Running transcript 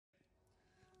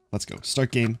Let's go.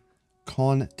 Start game.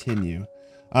 Continue.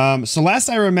 So last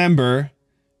I remember,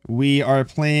 we are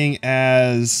playing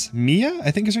as Mia,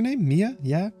 I think is her name. Mia,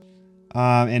 yeah.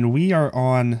 And we are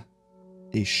on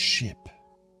a ship.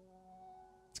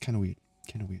 It's kind of weird.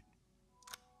 Kind of weird.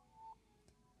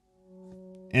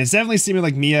 And it's definitely seeming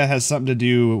like Mia has something to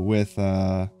do with,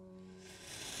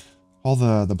 all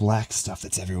the black stuff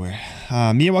that's everywhere.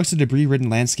 Mia walks a debris-ridden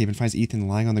landscape and finds Ethan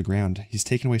lying on the ground. He's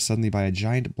taken away suddenly by a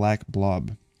giant black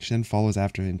blob. She then follows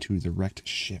after him to the wrecked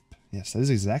ship. Yes, that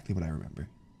is exactly what I remember.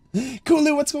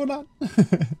 Kulu, what's going on?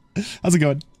 How's it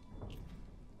going?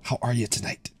 How are you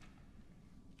tonight?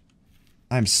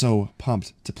 I'm so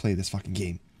pumped to play this fucking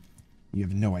game. You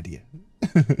have no idea.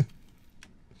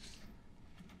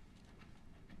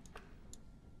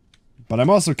 But I'm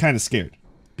also kind of scared.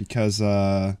 Because,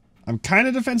 I'm kind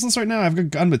of defenseless right now. I've got a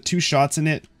gun with 2 shots in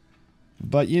it.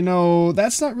 But, you know,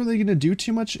 that's not really going to do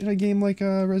too much in a game like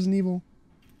Resident Evil.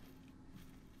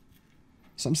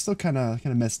 So I'm still kind of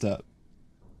messed up.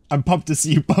 I'm pumped to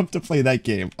see you pumped to play that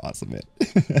game. Awesome, man.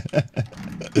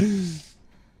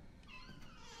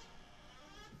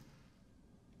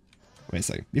 Wait a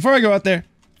second. Before I go out there,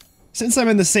 since I'm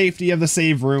in the safety of the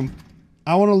save room,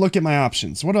 I want to look at my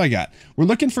options. What do I got? We're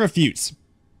looking for a fuse.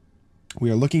 We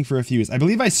are looking for a fuse. I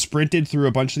believe I sprinted through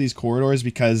a bunch of these corridors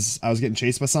because I was getting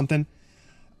chased by something.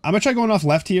 I'm gonna try going off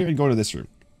left here and go to this room.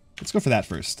 Let's go for that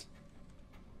first.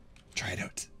 Try it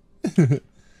out.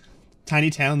 Tiny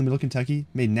town in the middle of Kentucky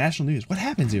made national news. What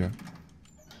happened, Zero?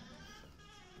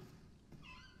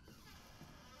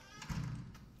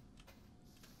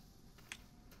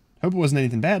 Hope it wasn't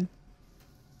anything bad.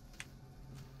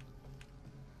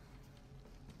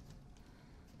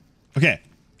 Okay.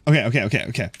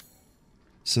 Okay.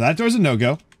 So that door's a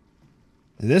no-go.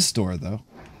 This door, though.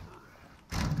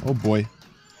 Oh, boy.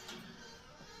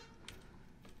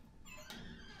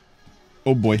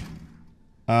 Oh, boy.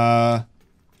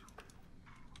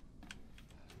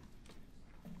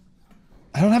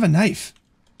 I don't have a knife.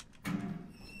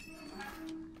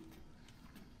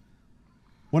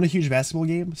 Won a huge basketball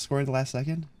game, scored at the last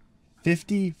second.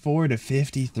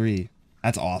 54-53.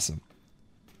 That's awesome.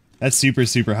 That's super,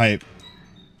 super hype.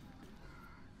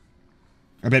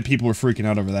 I bet people were freaking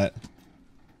out over that.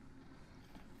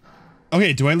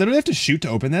 Okay, do I literally have to shoot to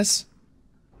open this?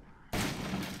 I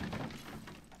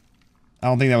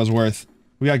don't think that was worth.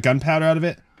 We got gunpowder out of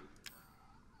it.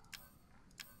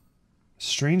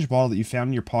 Strange bottle that you found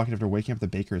in your pocket after waking up at the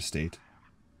Baker estate.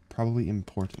 Probably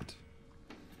important.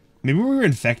 Maybe we were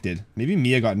infected. Maybe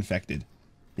Mia got infected.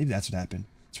 Maybe that's what happened.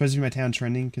 Surprised to be my town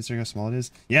trending considering how small it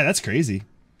is. Yeah, that's crazy.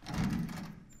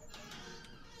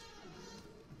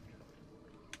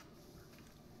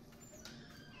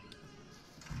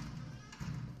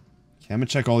 I'm gonna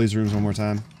check all these rooms one more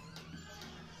time.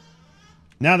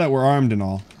 Now that we're armed and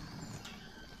all.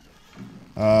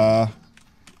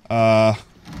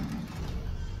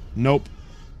 Nope.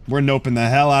 We're noping the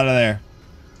hell out of there.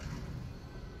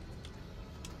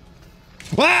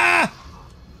 Ah!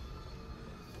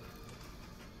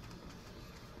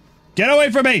 Get away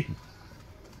from me!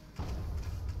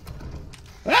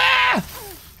 Ah!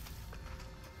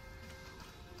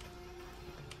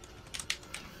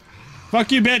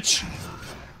 Fuck you, bitch!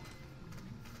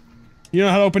 You know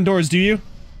how to open doors, do you?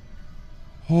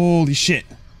 Holy shit.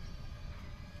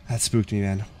 That spooked me,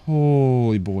 man.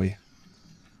 Holy boy.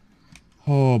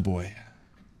 Oh boy.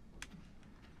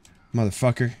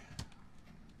 Motherfucker.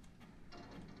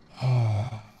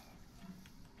 Oh.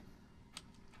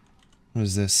 What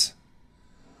is this?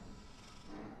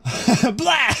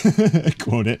 Blah!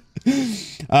 Quote it.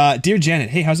 Dear Janet,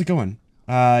 hey, how's it going?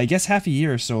 I guess half a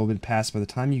year or so will have been passed by the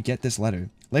time you get this letter.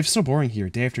 Life's so boring here,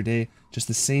 day after day, just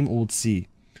the same old sea.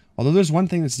 Although there's one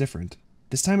thing that's different.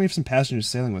 This time we have some passengers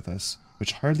sailing with us,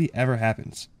 which hardly ever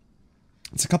happens.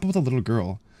 It's a couple with a little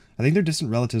girl. I think they're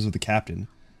distant relatives of the captain.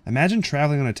 Imagine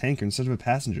traveling on a tanker instead of a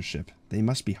passenger ship. They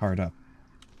must be hard up.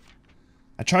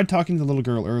 I tried talking to the little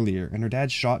girl earlier, and her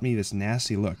dad shot me this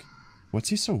nasty look. What's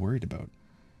he so worried about?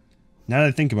 Now that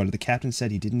I think about it, the captain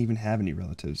said he didn't even have any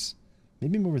relatives.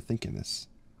 Maybe I'm overthinking this.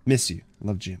 Miss you.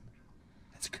 Love, Jim.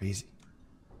 That's crazy.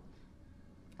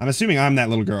 I'm assuming I'm that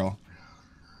little girl.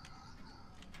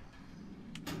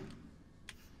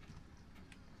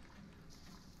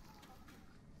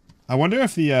 I wonder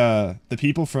if the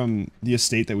people from the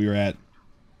estate that we were at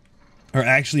are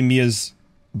actually Mia's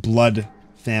blood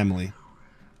family.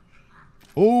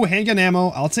 Oh, handgun ammo.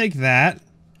 I'll take that.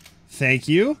 Thank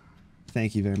you.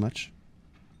 Thank you very much.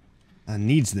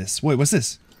 Needs this. Wait, what's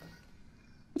this?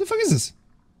 What the fuck is this?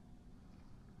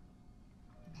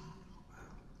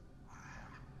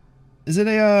 Is it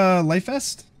a life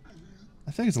vest?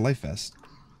 I think it's a life vest.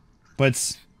 But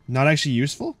it's not actually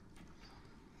useful?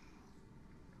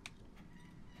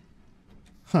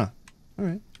 Huh.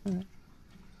 Alright, alright.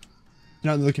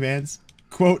 Not in the commands.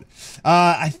 Quote,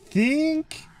 I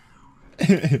think...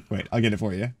 Wait, I'll get it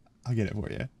for you. I'll get it for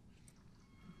you.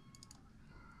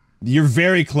 You're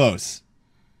very close.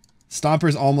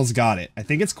 Stomper's almost got it. I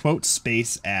think it's quote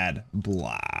space add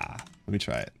blah. Let me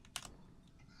try it.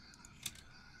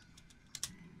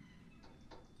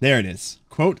 There it is.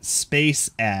 Quote space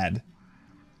add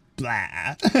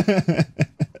blah.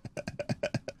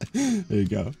 There you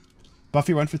go.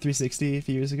 Buffy 1 for 360 a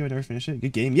few years ago. I never finished it.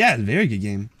 Good game. Yeah, very good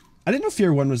game. I didn't know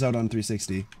Fear 1 was out on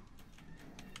 360.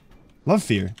 Love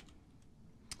Fear.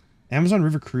 Amazon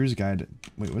River Cruise Guide.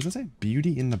 Wait, what does it say?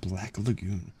 Beauty in the Black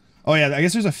Lagoon. Oh yeah, I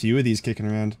guess there's a few of these kicking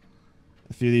around.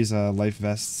 A few of these life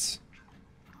vests.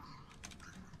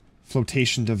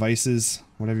 Flotation devices.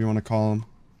 Whatever you want to call them.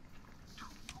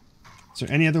 Is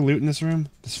there any other loot in this room?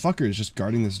 This fucker is just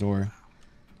guarding this door.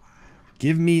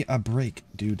 Give me a break,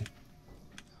 dude.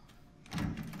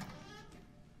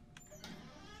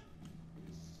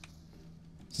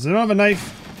 Since I don't have a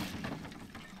knife,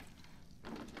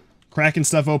 cracking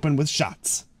stuff open with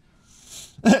shots.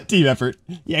 Team effort.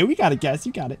 Yeah, we got it, guys.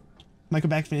 You got it. Michael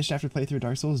back finished after playthrough of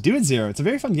Dark Souls. Do it 0. It's a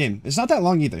very fun game. It's not that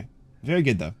long either. Very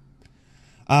good though.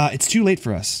 It's too late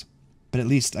for us, but at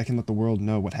least I can let the world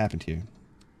know what happened here.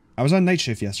 I was on night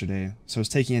shift yesterday, so I was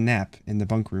taking a nap in the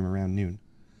bunk room around noon.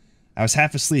 I was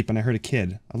half asleep and I heard a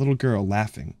kid, a little girl,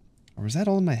 laughing. Or was that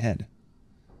all in my head?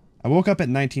 I woke up at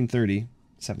 7:30.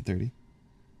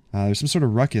 There's some sort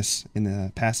of ruckus in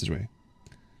the passageway.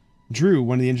 Drew,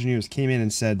 one of the engineers, came in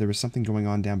and said there was something going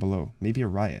on down below. Maybe a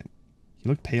riot. He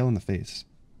looked pale in the face.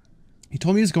 He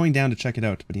told me he was going down to check it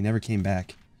out, but he never came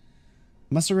back.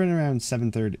 It must have been around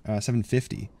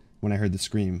 7:50 when I heard the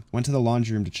scream. Went to the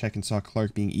laundry room to check and saw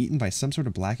Clark being eaten by some sort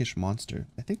of blackish monster.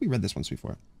 I think we read this once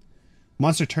before.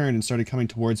 Monster turned and started coming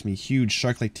towards me, huge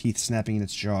shark-like teeth snapping in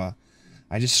its jaw.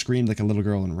 I just screamed like a little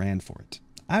girl and ran for it.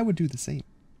 I would do the same.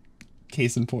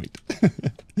 Case in point.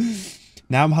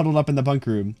 Now I'm huddled up in the bunk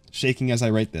room, shaking as I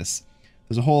write this.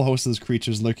 There's a whole host of those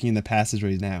creatures lurking in the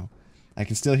passageways now. I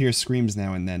can still hear screams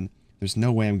now and then. There's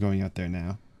no way I'm going out there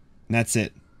now. And that's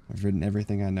it. I've written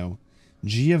everything I know.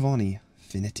 Giovanni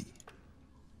Finiti.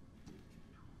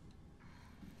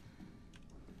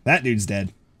 That dude's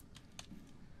dead.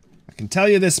 I can tell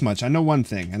you this much. I know one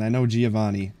thing, and I know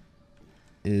Giovanni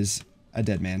is a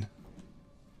dead man.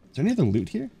 Is there any other loot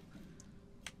here?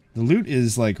 The loot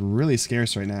is, like, really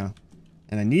scarce right now.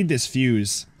 And I need this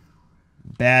fuse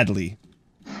badly.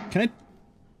 Can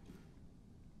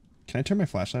I turn my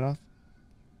flashlight off?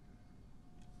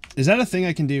 Is that a thing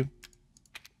I can do?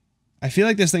 I feel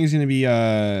like this thing's gonna be,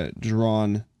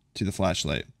 drawn to the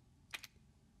flashlight.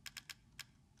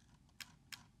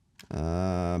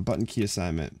 Button key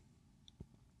assignment.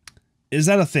 Is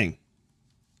that a thing?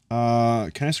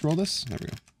 Can I scroll this? There we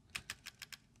go.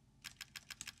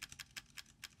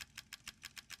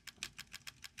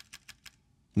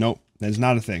 Nope, that is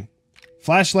not a thing.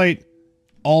 Flashlight,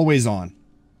 always on.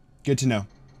 Good to know.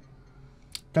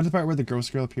 Got to the part where the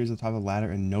ghost girl appears at the top of the ladder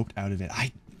and noped out of it.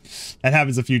 That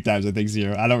happens a few times, I think,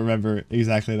 Zero. I don't remember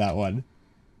exactly that one.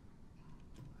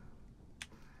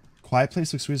 Quiet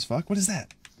Place looks sweet as fuck? What is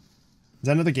that? Is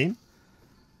that another game?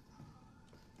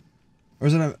 Or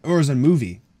is it a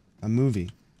movie? A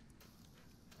movie.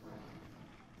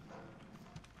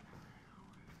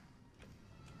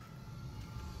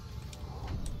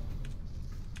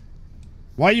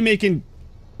 Why are you making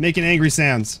angry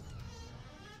sounds?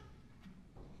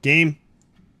 Game.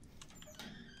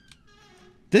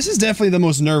 This is definitely the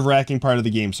most nerve-wracking part of the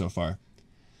game so far.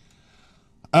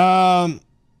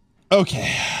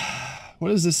 Okay. What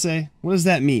does this say? What does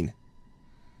that mean?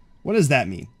 What does that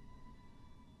mean?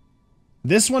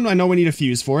 This one, I know we need a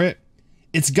fuse for it.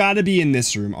 It's gotta be in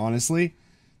this room, honestly.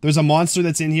 There's a monster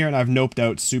that's in here and I've noped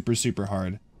out super, super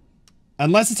hard.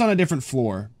 Unless it's on a different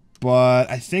floor. But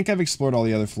I think I've explored all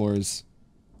the other floors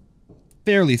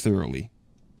fairly thoroughly.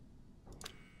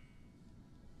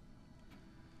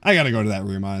 I gotta go to that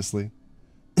room, honestly.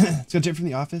 Let's go tip from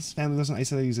the office. Family lives in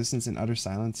isolated existence in utter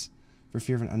silence for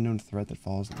fear of an unknown threat that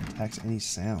follows and attacks any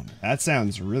sound. That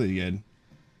sounds really good.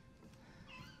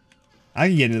 I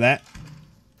can get into that.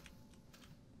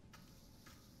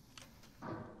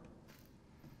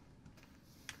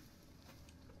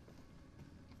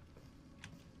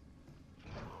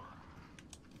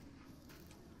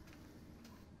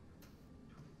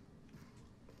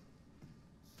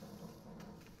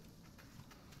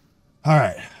 All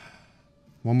right.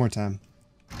 One more time.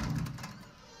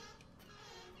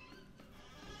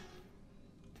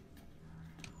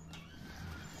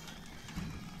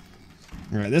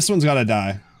 Alright, this one's gotta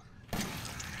die.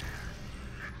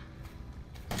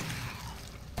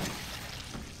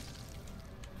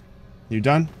 You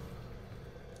done?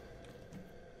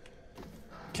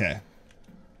 Okay.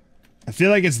 I feel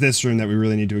like it's this room that we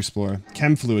really need to explore.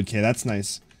 Chem fluid, okay, that's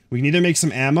nice. We can either make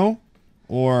some ammo,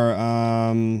 or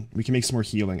we can make some more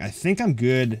healing. I think I'm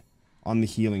good on the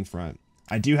healing front.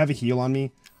 I do have a heal on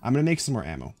me. I'm gonna make some more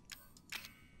ammo.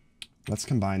 Let's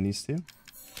combine these two.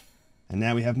 And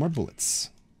now we have more bullets.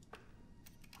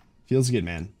 Feels good,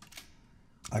 man.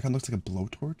 Icon looks like a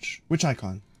blowtorch. Which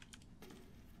icon?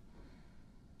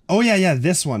 Oh yeah,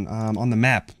 this one, on the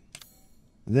map.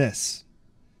 This.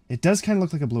 It does kind of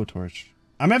look like a blowtorch.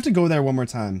 I'm gonna have to go there one more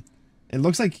time. It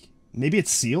looks like, maybe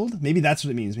it's sealed? Maybe that's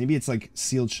what it means. Maybe it's like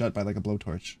sealed shut by like a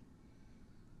blowtorch.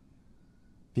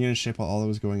 Being in a ship while all that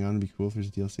was going on would be cool if there's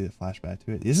a DLC that flashback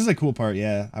to it. This is a cool part,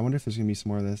 yeah. I wonder if there's gonna be some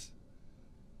more of this.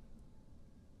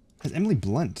 Has Emily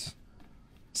Blunt.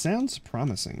 Sounds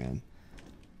promising, man.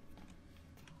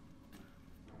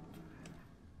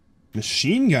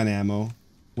 Machine gun ammo?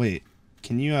 Wait,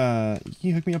 can you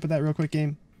hook me up with that real quick,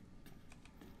 game?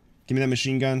 Give me that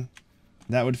machine gun.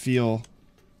 That would feel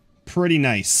pretty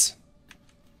nice.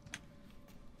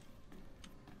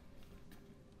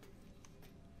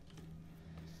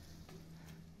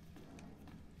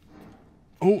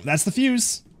 Oh, that's the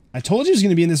fuse. I told you it was going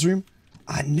to be in this room.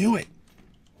 I knew it.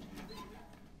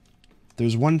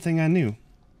 There's one thing I knew.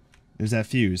 There's that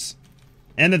fuse.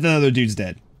 And that the other dude's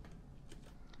dead.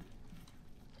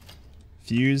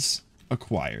 Fuse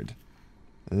acquired.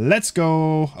 Let's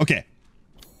go. Okay.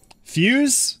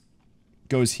 Fuse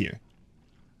goes here.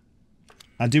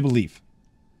 I do believe.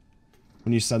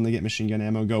 When you suddenly get machine gun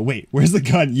ammo, go, wait, where's the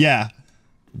gun? Yeah.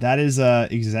 That is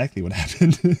exactly what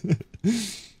happened.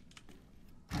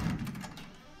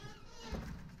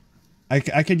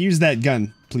 I could use that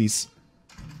gun, please.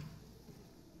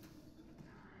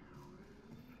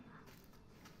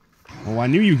 Oh, I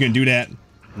knew you were gonna do that.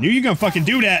 I knew you were gonna fucking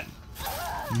do that.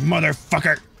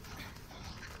 Motherfucker.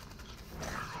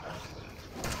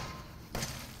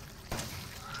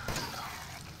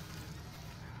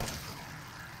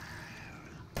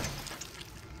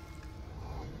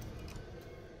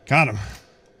 Got him.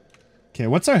 Okay,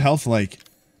 what's our health like?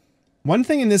 One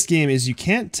thing in this game is you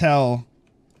can't tell...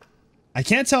 I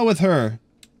can't tell with her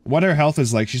what her health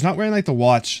is like. She's not wearing like the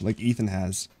watch like Ethan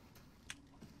has.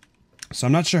 So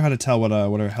I'm not sure how to tell what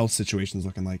her health situation's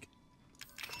looking like.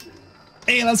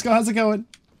 Hey, let's go. How's it going?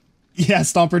 Yeah,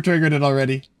 Stomper triggered it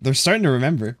already. They're starting to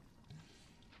remember.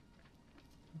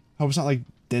 Hope it's not like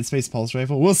Dead Space Pulse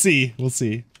Rifle. We'll see. We'll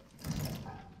see.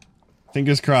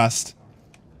 Fingers crossed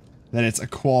that it's a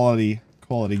quality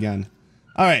gun.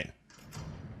 Alright.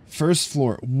 First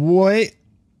floor. What?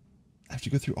 I have to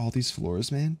go through all these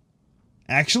floors, man?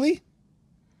 Actually?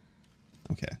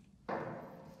 Okay.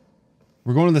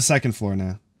 We're going to the second floor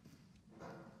now.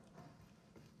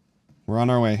 We're on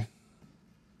our way.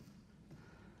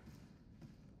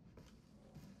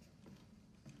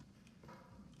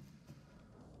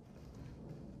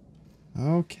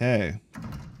 Okay.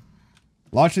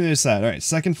 Locked to the other side. Alright,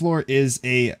 second floor is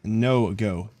a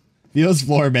no-go. Feels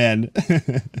floor, man.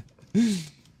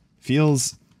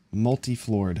 Feels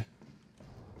multi-floored.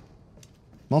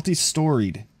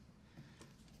 Multi-storied,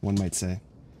 one might say.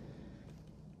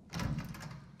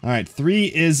 Alright, 3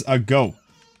 is a go.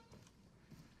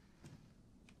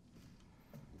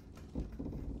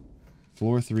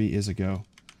 Floor 3 is a go.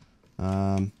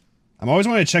 I'm always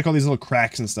wanting to check all these little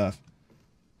cracks and stuff.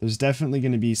 There's definitely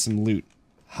going to be some loot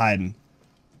hiding.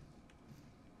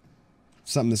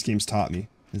 Something this game's taught me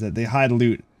is that they hide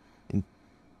loot in...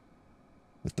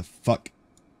 What the fuck?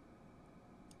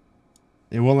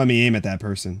 It won't let me aim at that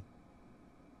person.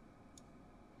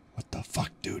 What the fuck,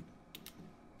 dude?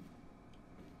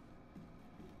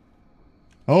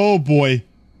 Oh boy.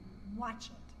 Watch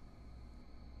it.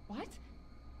 What?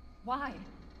 Why?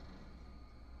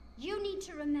 You need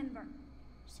to remember,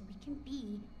 so we can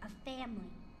be a family.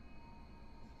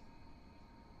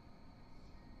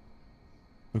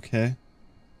 Okay.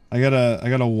 I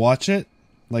gotta watch it?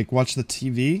 Like, watch the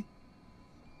TV?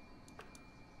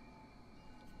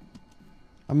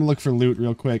 I'm gonna look for loot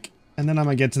real quick, and then I'm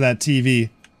gonna get to that TV.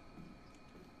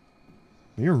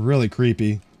 You're really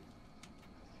creepy.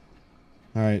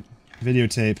 Alright,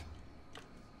 videotape.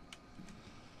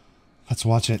 Let's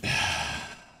watch it.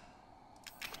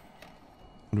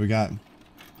 What do we got?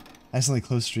 I accidentally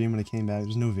closed stream when I came back.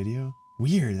 There's no video?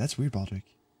 Weird, that's weird, Baldric.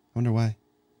 I wonder why.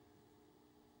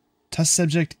 Test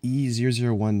subject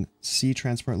E001, C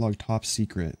transport log top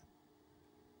secret.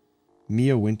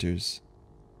 Mia Winters.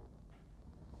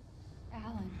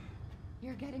 Alan,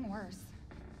 you're getting worse.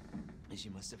 She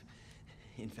must have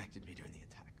infected me during the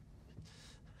attack.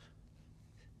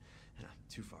 And I'm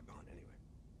too far gone anyway.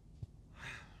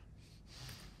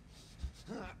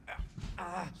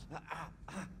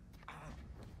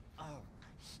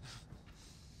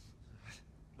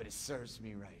 But it serves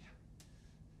me right.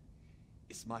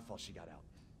 It's my fault she got out.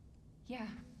 Yeah,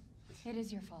 it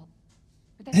is your fault.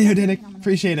 But Hey, Danik,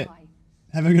 appreciate it.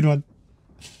 Have a good one.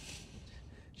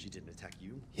 She didn't attack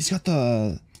you? He's got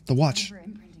the watch.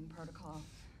 Imprinting protocol.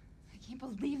 I can't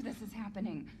believe this is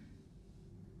happening.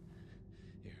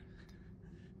 Here,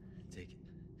 take it.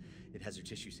 It has her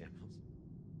tissue samples.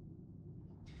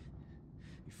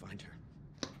 You find her.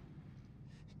 You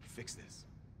fix this.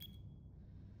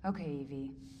 Okay,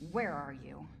 Evie, where are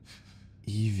you?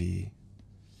 Evie.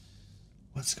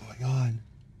 What's going on?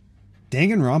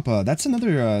 Danganronpa. That's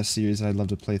another series I'd love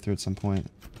to play through at some point.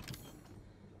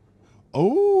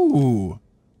 Oh!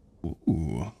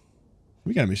 Ooh.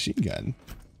 We got a machine gun.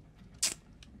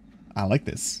 I like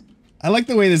this. I like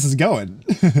the way this is going.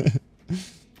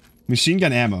 Machine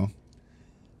gun ammo.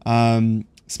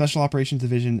 Special Operations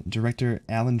Division Director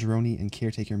Alan Droney and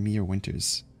Caretaker Mia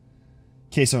Winters.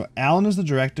 Okay, so Alan is the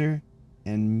director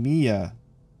and Mia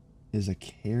is a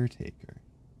caretaker.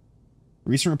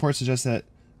 Recent reports suggest that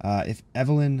if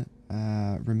Evelyn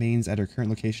remains at her current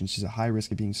location, she's at high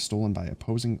risk of being stolen by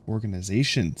opposing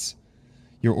organizations.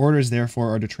 Your orders,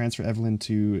 therefore, are to transfer Evelyn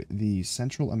to the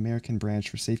Central American branch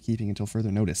for safekeeping until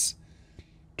further notice.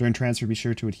 During transfer, be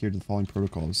sure to adhere to the following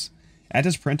protocols. Act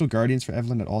as parental guardians for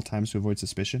Evelyn at all times to avoid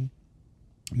suspicion.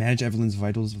 Manage Evelyn's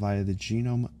vitals via the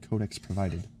genome codex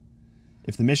provided.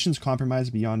 If the mission's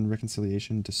compromised beyond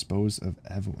reconciliation, dispose of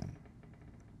Evelyn.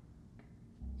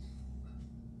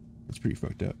 That's pretty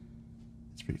fucked up.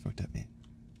 That's pretty fucked up, man.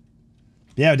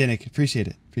 Yeah, Danik, appreciate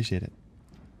it. Appreciate it.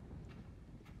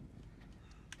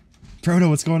 Frodo,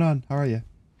 what's going on? How are you?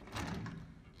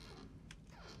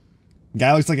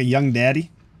 Guy looks like a young daddy.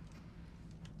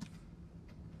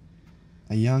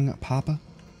 A young papa,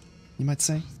 you might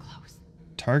say.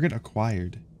 Target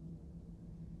acquired.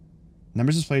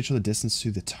 Numbers displayed show the distance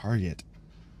to the target.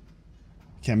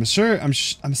 Okay, I'm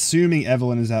assuming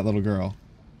Evelyn is that little girl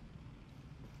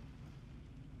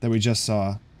that we just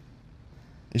saw.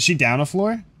 Is she down a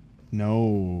floor?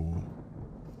 No.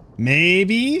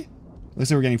 Maybe? Looks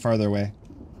like we're getting farther away.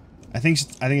 I think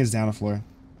it's down a floor.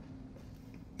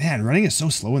 Man, running is so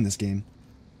slow in this game.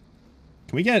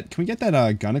 Can we get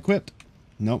that gun equipped?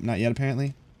 Nope, not yet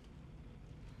apparently.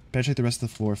 Better check the rest of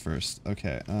the floor first.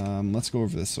 Okay, let's go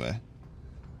over this way.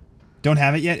 Don't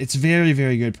have it yet. It's very,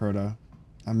 very good, Proto.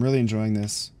 I'm really enjoying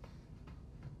this.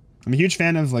 I'm a huge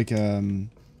fan of like the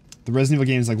Resident Evil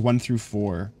games like 1 through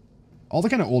 4. All the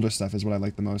kind of older stuff is what I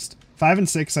like the most. 5 and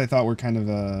 6 I thought were kind of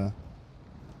a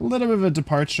little bit of a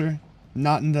departure.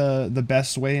 Not in the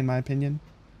best way in my opinion.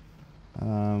 So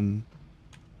I'm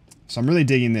really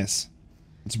digging this.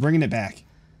 It's bringing it back.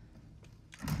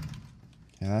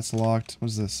 Yeah, that's locked. What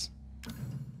is this?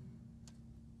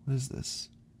 What is this?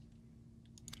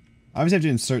 I always have to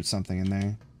insert something in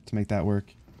there to make that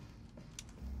work.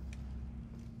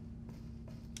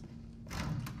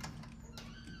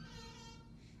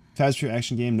 Fast pure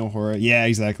action game, no horror. Yeah,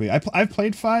 exactly. I've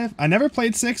played 5. I never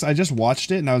played 6. I just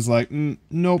watched it and I was like,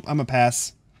 nope, I'm a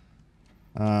pass.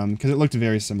 Because it looked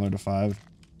very similar to 5.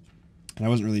 And I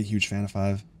wasn't really a huge fan of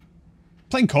 5.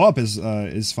 Playing co-op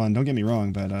is fun, don't get me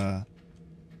wrong, but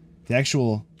the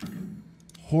actual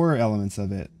horror elements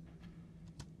of it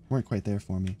weren't quite there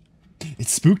for me.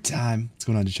 It's spook time. What's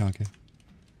going on, Dachanka?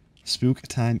 Spook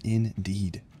time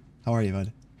indeed. How are you,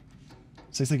 bud?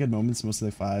 6 like good moments, mostly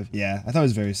like 5. Yeah, I thought it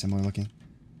was very similar looking.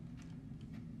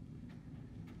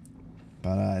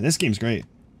 But this game's great.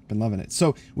 Been loving it.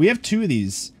 So we have 2 of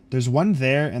these. There's one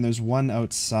there and there's one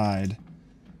outside.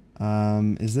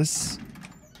 Is this...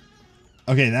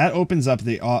 Okay, that opens up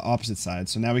the opposite side.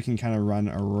 So now we can kind of run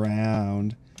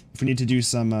around. If we need to do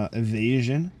some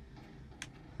evasion,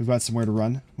 we've got somewhere to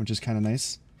run, which is kind of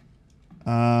nice.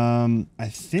 I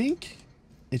think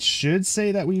it should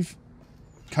say that we've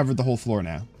covered the whole floor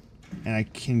now. And I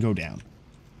can go down.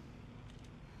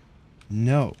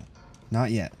 No,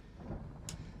 not yet.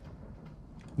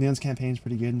 Leon's campaign's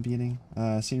pretty good in beating.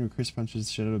 Seeing where Chris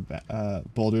punches shit out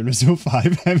of Boulder in Resident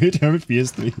 5 every time with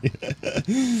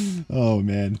PS3. Oh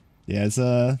man. Yeah, it's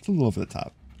a little over the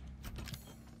top.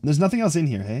 There's nothing else in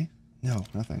here, hey? No,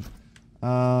 nothing.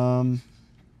 I'm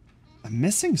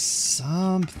missing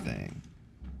something.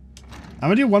 I'm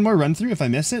gonna do one more run through. If I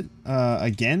miss it,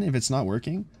 again, if it's not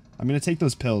working, I'm gonna take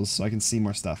those pills so I can see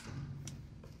more stuff.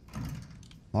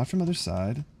 Locked from other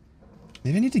side.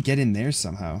 Maybe I need to get in there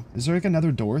somehow. Is there like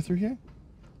another door through here?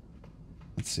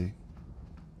 Let's see.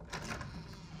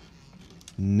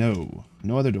 No.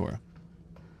 No other door.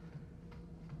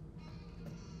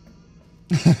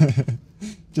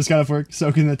 Just got off work,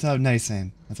 soaking in the tub. Nice,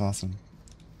 Sam. That's awesome.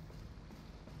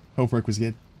 Hope work was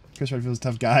good. Chris Redfield's a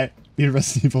tough guy. Being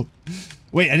Resident Evil.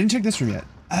 Wait, I didn't check this room yet.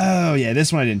 Oh, yeah,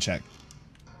 this one I didn't check.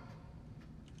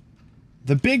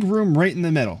 The big room right in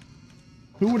the middle.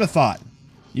 Who would have thought?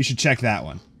 You should check that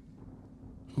one.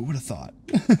 Who would have thought?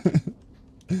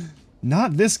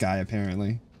 Not this guy,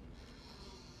 apparently.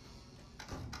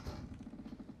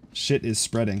 Shit is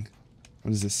spreading.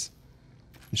 What is this?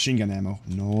 Machine gun ammo.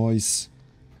 Nice.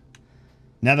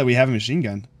 Now that we have a machine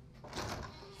gun,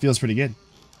 feels pretty good.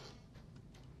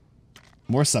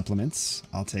 More supplements.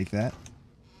 I'll take that.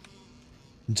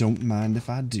 Don't mind if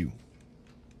I do.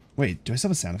 Wait, do I still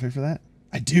have a sound effect for that?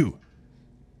 I do.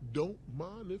 Don't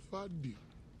mind if I do.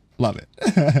 Love it.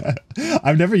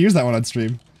 I've never used that one on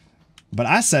stream. But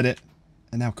I said it,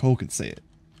 and now Cole can say it.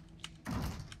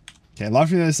 Okay, lock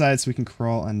from the other side so we can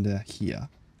crawl under here.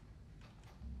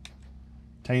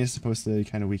 Tiny is supposed to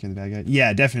kind of weaken the bad guy.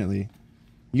 Yeah, definitely.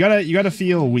 You gotta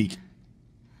feel weak.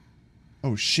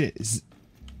 Oh shit, is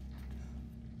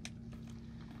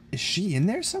she in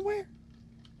there somewhere?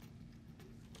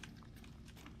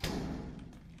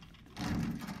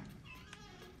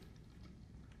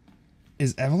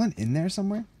 Is Evelyn in there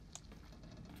somewhere?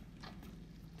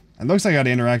 It looks like I gotta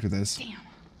interact with this. Damn,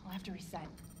 I'll have to reset.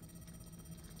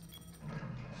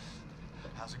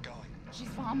 How's it going? She's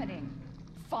vomiting.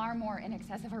 Far more in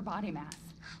excess of her body mass.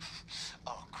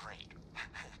 Oh, great.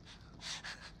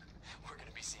 We're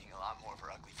gonna be seeing a lot more of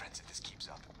her ugly friends if this keeps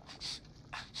up.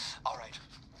 All right,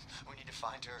 we need to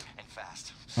find her and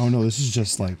fast. Oh no, this is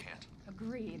just like...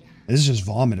 Agreed. This is just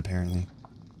vomit, apparently.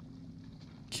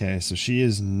 Okay, so she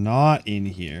is not in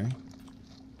here.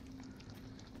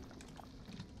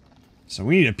 So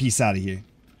we need to piece out of here.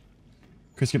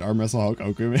 Chris can arm wrestle Hulk.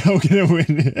 Okay, Hulk gonna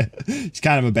win. He's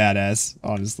kind of a badass,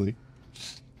 honestly.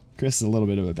 Chris is a little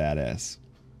bit of a badass.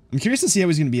 I'm curious to see how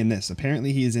he's going to be in this.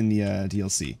 Apparently he is in the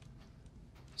DLC.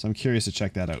 So I'm curious to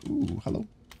check that out. Ooh, hello.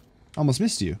 Almost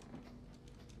missed you.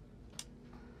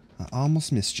 I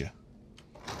almost missed you.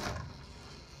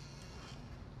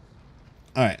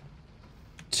 Alright.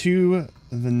 To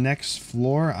the next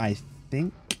floor, I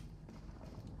think.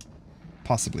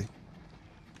 Possibly.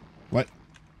 What?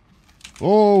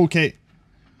 Oh, okay.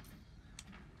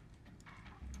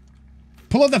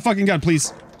 Pull out that fucking gun,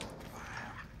 please.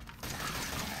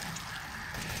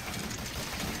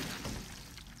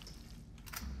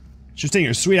 She's taking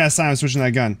her sweet ass time switching that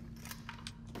gun.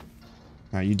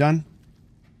 Alright, you done?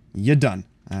 You done.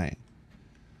 Alright.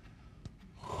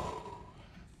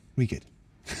 We good.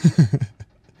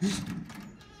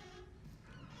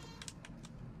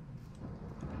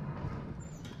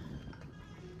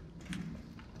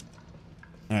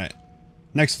 Alright.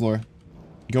 Next floor.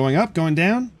 Going up? Going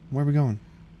down? Where are we going?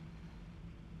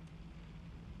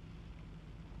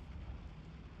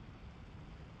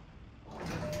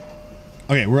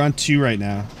 Okay, we're on 2 right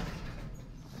now.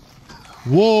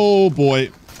 Whoa, boy.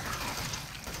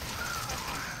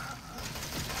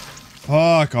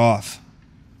 Fuck off.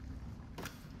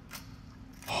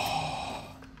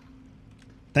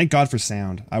 Thank God for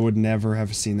sound. I would never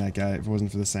have seen that guy if it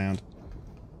wasn't for the sound.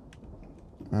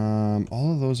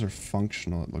 All of those are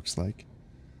functional, it looks like.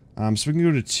 So we can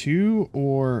go to 2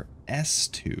 or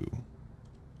S2.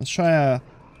 Let's try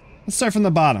let's start from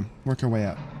the bottom. Work our way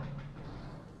up.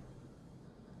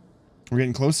 We're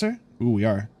getting closer? Ooh, we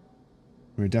are.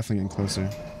 We're definitely getting closer.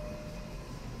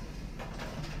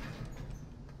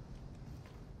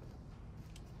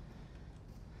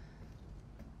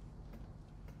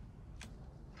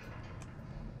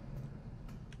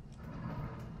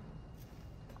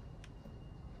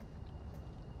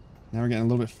 Now we're getting a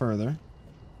little bit further.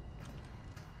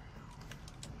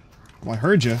 Well, I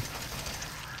heard you.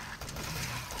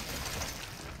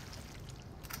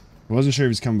 I wasn't sure if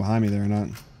he was coming behind me there or not.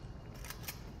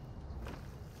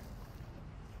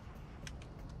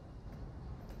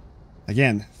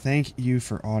 Again, thank you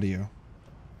for audio.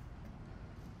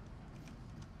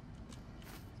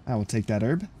 I will take that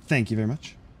herb. Thank you very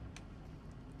much.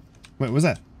 Wait, what was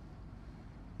that?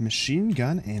 Machine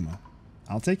gun ammo.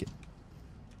 I'll take it.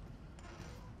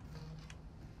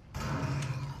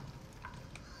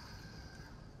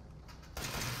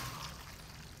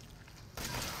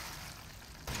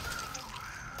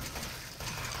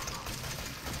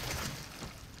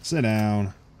 Sit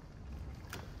down.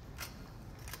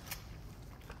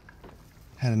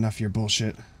 Had enough of your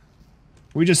bullshit.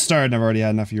 We just started and I've already had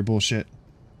enough of your bullshit.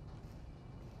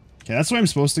 Okay, that's where I'm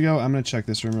supposed to go. I'm gonna check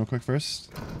this room real quick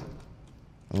first.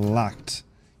 Locked.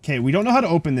 Okay, we don't know how to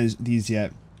open these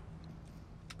yet.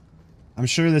 I'm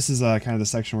sure this is kind of the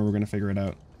section where we're going to figure it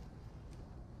out.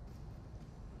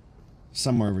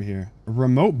 Somewhere over here. A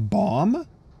remote bomb?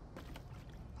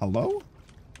 Hello?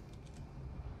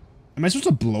 Am I supposed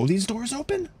to blow these doors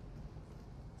open?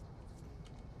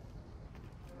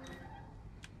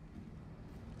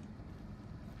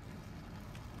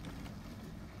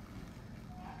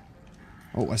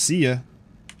 Oh, I see ya.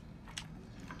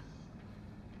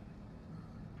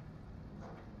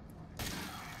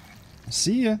 I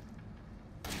see ya.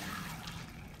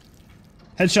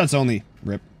 Headshots only.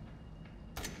 Rip.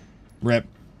 Rip.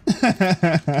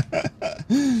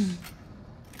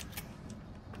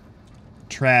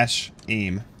 Trash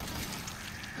aim.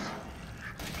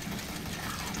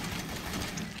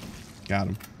 Got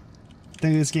him.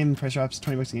 Think this game price drops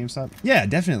 20 bucks at GameStop? Yeah,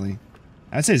 definitely.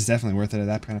 I'd say it's definitely worth it at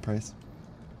that kind of price.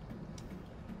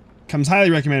 Comes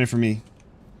highly recommended for me,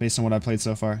 based on what I've played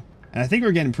so far. And I think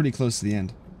we're getting pretty close to the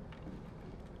end.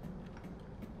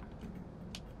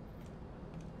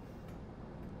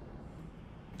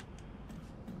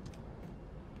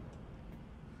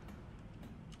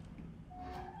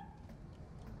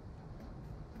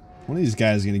 One of these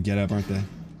guys is going to get up, aren't they?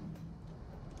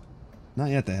 Not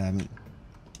yet, they haven't.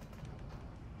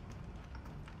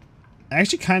 I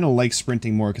actually kind of like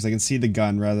sprinting more because I can see the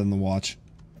gun rather than the watch.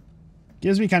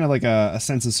 Gives me kind of like a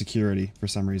sense of security for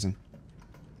some reason.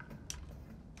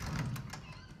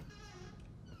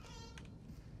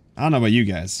 I don't know about you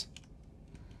guys,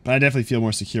 but I definitely feel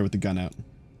more secure with the gun out.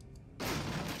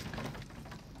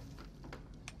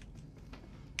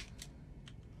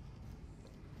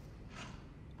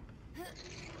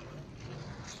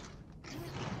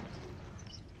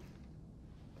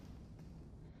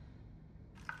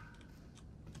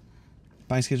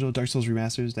 Buying schedule, Dark Souls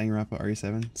remasters, Danganronpa,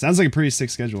 RE7. Sounds like a pretty sick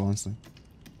schedule, honestly.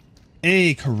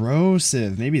 Hey,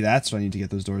 corrosive. Maybe that's what I need to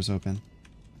get those doors open.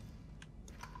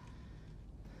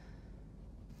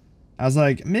 I was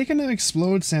like, making them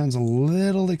explode sounds a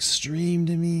little extreme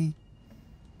to me.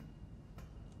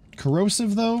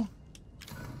 Corrosive, though?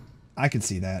 I could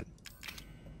see that.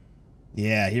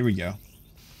 Yeah, here we go.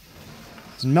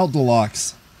 Let's melt the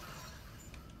locks.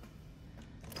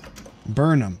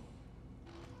 Burn them.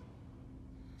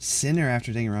 Sinner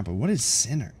after Danganronpa. What is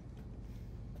Sinner?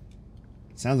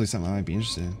 Sounds like something I might be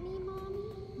interested in.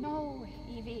 No,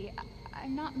 Evie,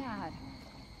 I'm not mad.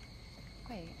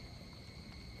 Wait,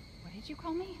 what did you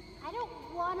call me? I don't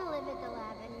want to live at the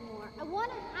lab anymore. I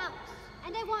want a house,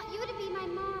 and I want you to be my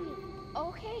mommy.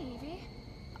 Okay, Evie.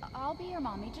 I'll be your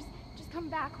mommy. Just come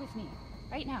back with me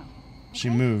right now. Okay?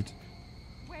 She moved.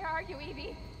 Where are you,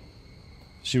 Evie?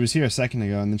 She was here a second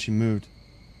ago, and then she moved.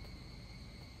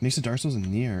 Next to Dark Souls and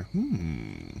Nier.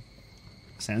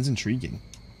 Sounds intriguing.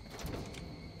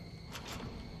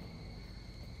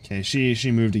 Okay,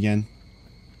 she moved again.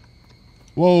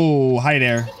 Whoa, hi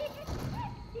there.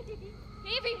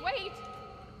 Evie, wait!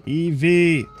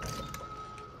 Evie!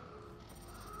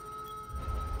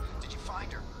 Did you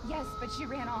find her? Yes, but she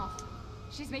ran off.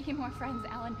 She's making more friends,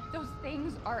 Alan. Those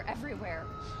things are everywhere.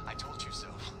 I told you so.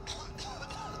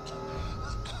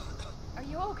 Are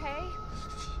you okay?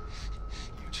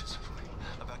 You just worry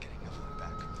about getting Evelyn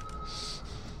back.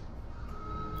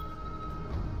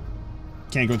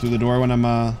 Can't go through the door when I'm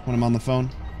on the phone.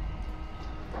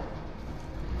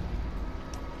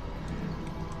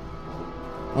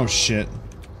 Oh shit.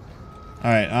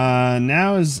 Alright,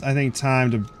 now is, I think,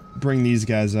 time to bring these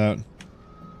guys out.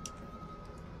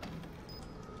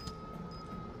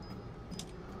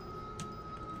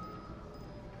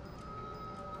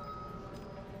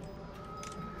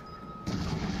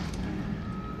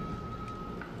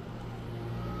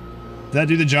 Did that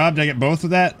do the job? Did I get both of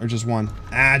that? Or just one?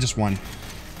 Ah, just one.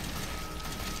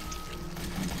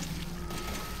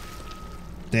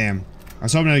 Damn. I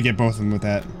was hoping I'd get both of them with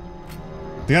that.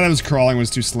 The guy that was crawling was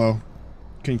too slow.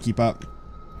 Couldn't keep up.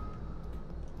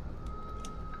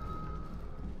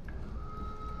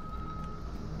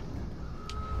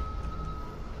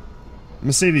 I'm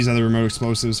gonna save these other remote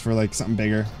explosives for like something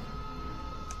bigger.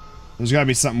 There's gotta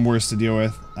be something worse to deal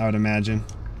with, I would imagine.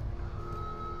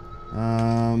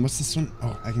 What's this one?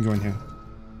 Oh, I can go in here.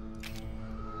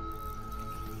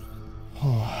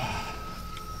 Oh.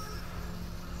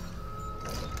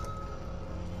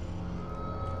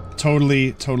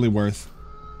 Totally worth.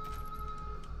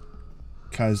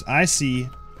 'Cause I see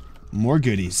more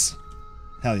goodies.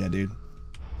 Hell yeah, dude.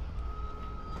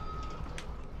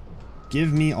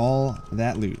 Give me all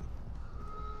that loot.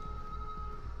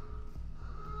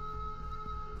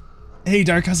 Hey,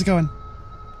 Dark, how's it going?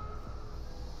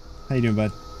 How you doing,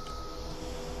 bud?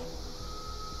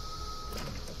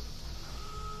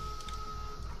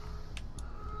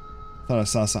 Thought I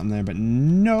saw something there, but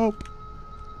nope.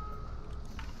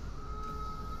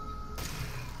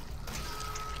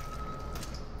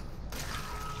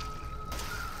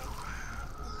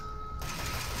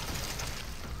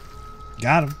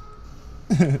 Got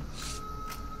him.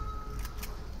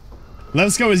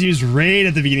 Let's Go was used right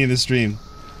at the beginning of the stream.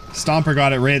 Stomper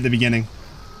got it right at the beginning.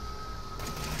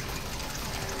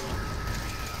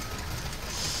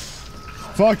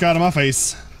 Fuck, got him off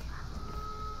face.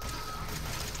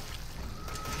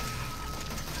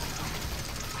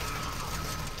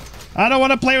 I don't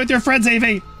want to play with your friends,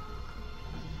 AV.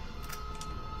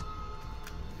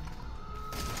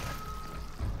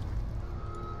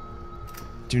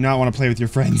 Do not want to play with your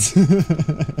friends.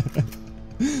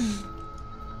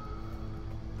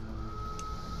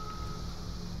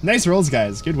 Nice rolls,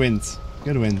 guys. Good wins.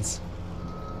 Good wins.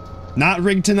 Not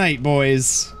rigged tonight,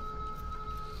 boys.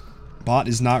 Bot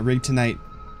is not rigged tonight.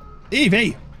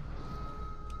 EV!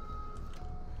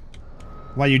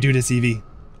 Why you do this, EV?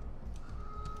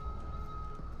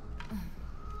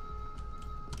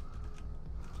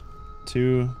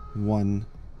 Two, one.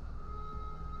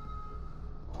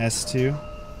 S2.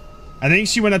 I think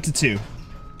she went up to 2.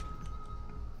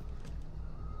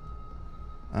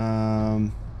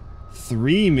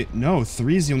 3, no,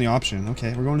 3 is the only option.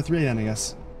 Okay, we're going to 3 then, I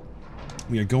guess.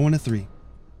 We are going to 3.